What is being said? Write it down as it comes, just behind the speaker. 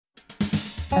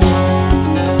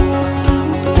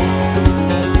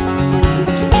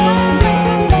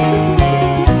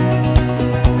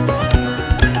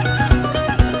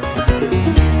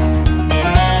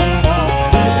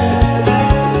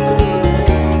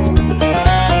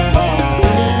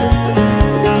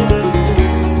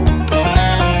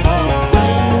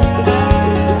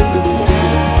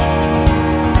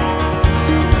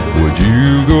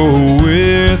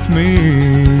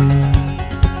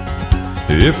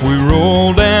If we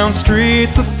roll down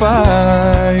streets of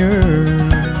fire,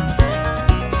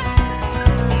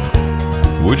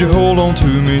 would you hold on to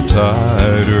me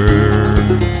tighter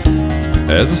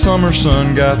as the summer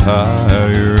sun got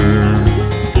higher?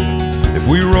 If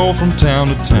we roll from town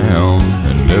to town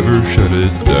and never shut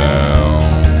it down,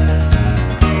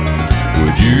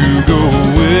 would you go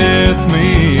with me?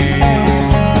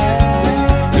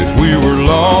 If we were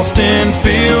lost in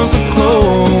fields of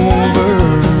clover,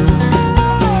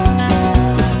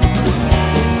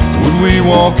 we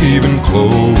walk even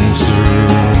closer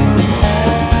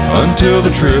until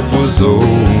the trip was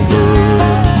over?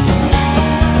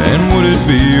 And would it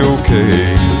be okay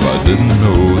if I didn't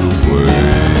know the way?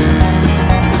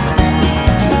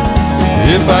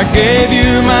 If I gave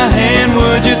you my hand,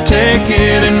 would you take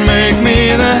it and make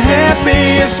me the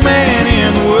happiest man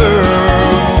in the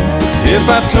world? If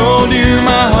I told you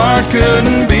my heart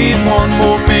couldn't beat one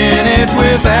more minute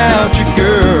without you,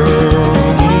 girl,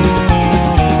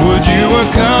 would you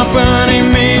accompany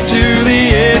me to the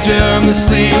edge of the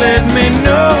sea? Let me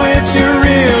know if you're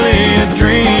really a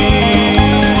dream.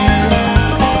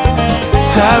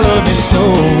 I love you so,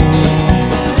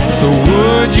 so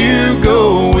would you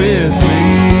go with me?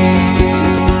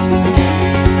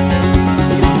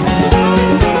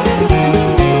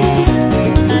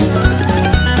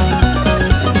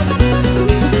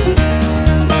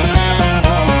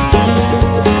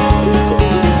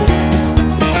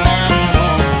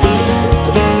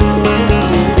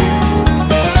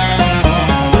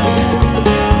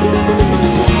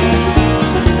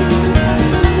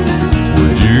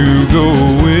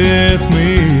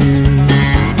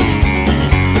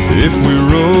 If we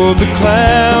rode the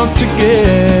clouds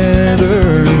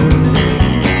together,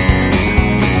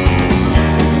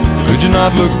 could you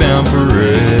not look down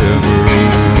forever?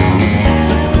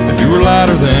 If you were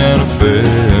lighter than a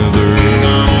feather,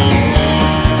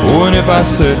 oh, and if I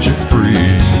set you free,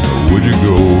 would you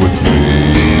go with me?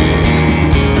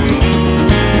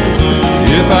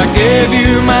 If I gave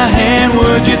you my hand,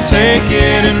 would you take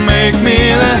it and make me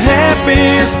the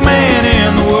happiest man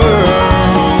in the world?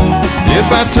 If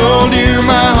I told you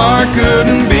my heart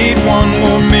couldn't beat one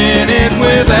more minute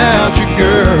without you,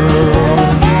 girl,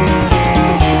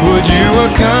 would you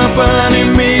accompany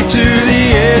me to the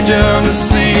edge of the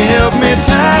sea? Help me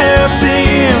tie up the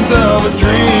ends of a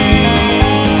dream.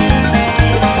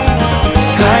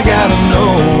 I gotta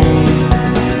know,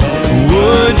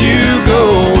 would you go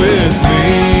with me?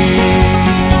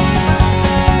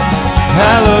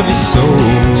 I love you so,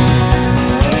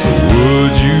 so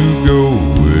would you go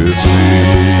with me?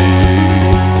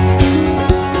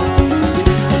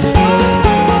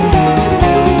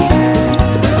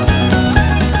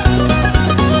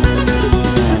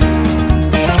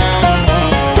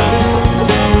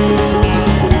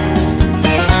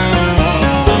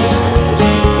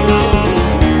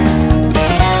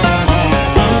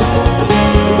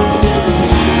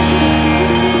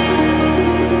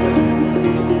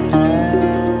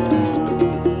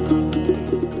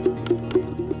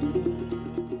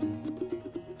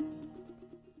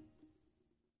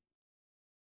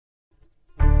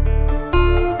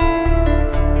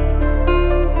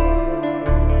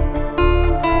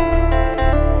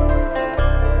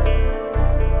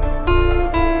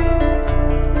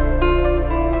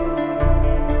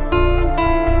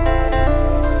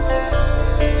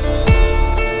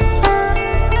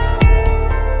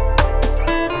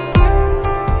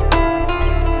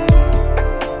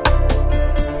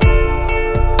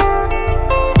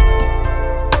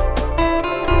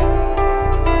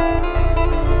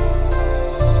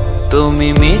 তুমি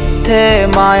মিথ্যে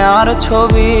মায়ার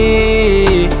ছবি,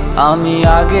 আমি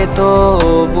আগে তো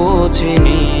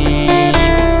বুঝিনি।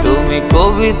 তুমি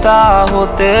কবিতা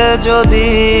হতে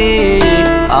যদি,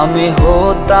 আমি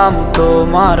হতাম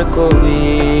তোমার কবি।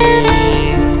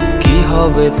 কি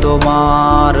হবে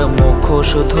তোমার মুখোশ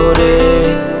ধরে,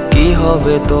 কি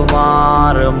হবে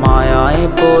তোমার মায়ায়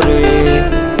পড়ে?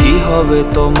 কি হবে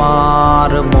তোমার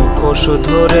মুখোশ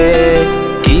ধরে,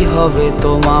 কি হবে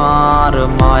তোমার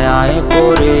মায়ায়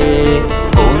পড়ে?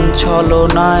 কোন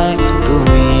ছলনায়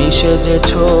তুমি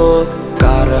সেজেছো,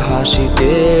 কার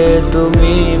হাসিতে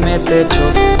তুমি মেতেছো?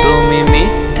 তুমি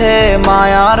মিথ্যে মিথ্যে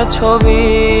মায়ার ছবি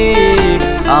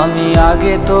আমি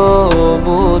আগে তো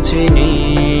বুঝিনি।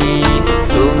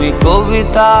 তুমি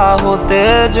কবিতা হতে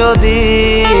যদি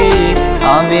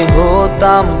আমি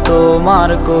হতাম তোমার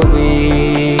কবি।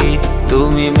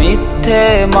 তুমি মিথ্যে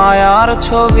মায়ার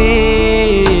ছবি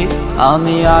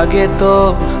আমি আগে তো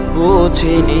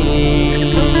বুঝিনি।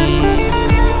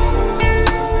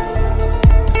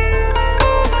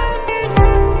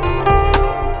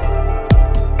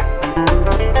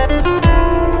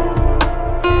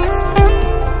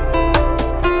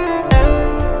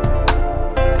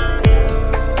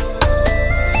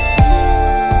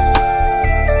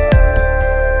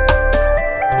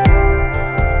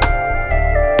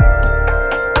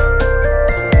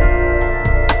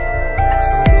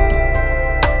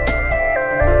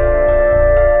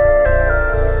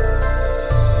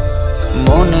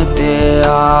 মনেতে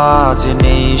আজ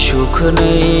নেই সুখ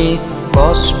নেই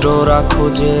কষ্টরা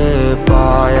খুঁজে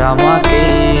পায় আমাকে।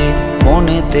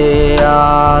 মনেতে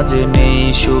আজ নেই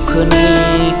সুখ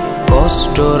নেই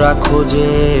কষ্টরা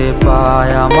খুঁজে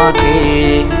পায় আমাকে।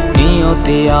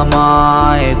 নিয়তি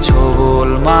আমায় ছোবল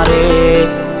মারে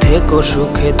থেকো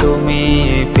সুখে তুমি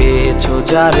পেয়েছো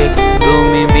যারে।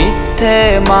 তুমি মিথ্যে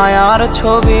মায়ার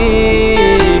ছবি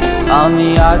আমি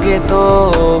আগে তো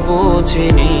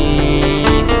বুঝিনি।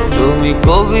 তুমি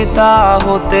কবিতা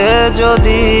হতে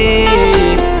যদি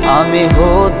আমি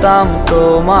হতাম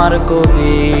তোমার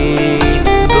কবি।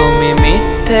 তুমি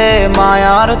মিথ্যে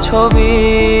মায়ার ছবি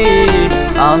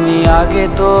আমি আগে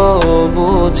তো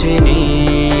বুঝিনি।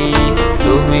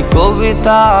 তুমি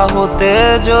কবিতা হতে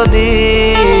যদি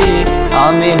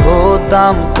আমি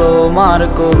হতাম তোমার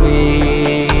কবি।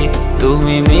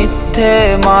 তুমি মিথ্যে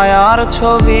মায়ার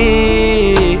ছবি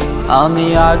আমি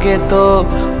আগে তো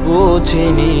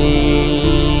বুঝিনি।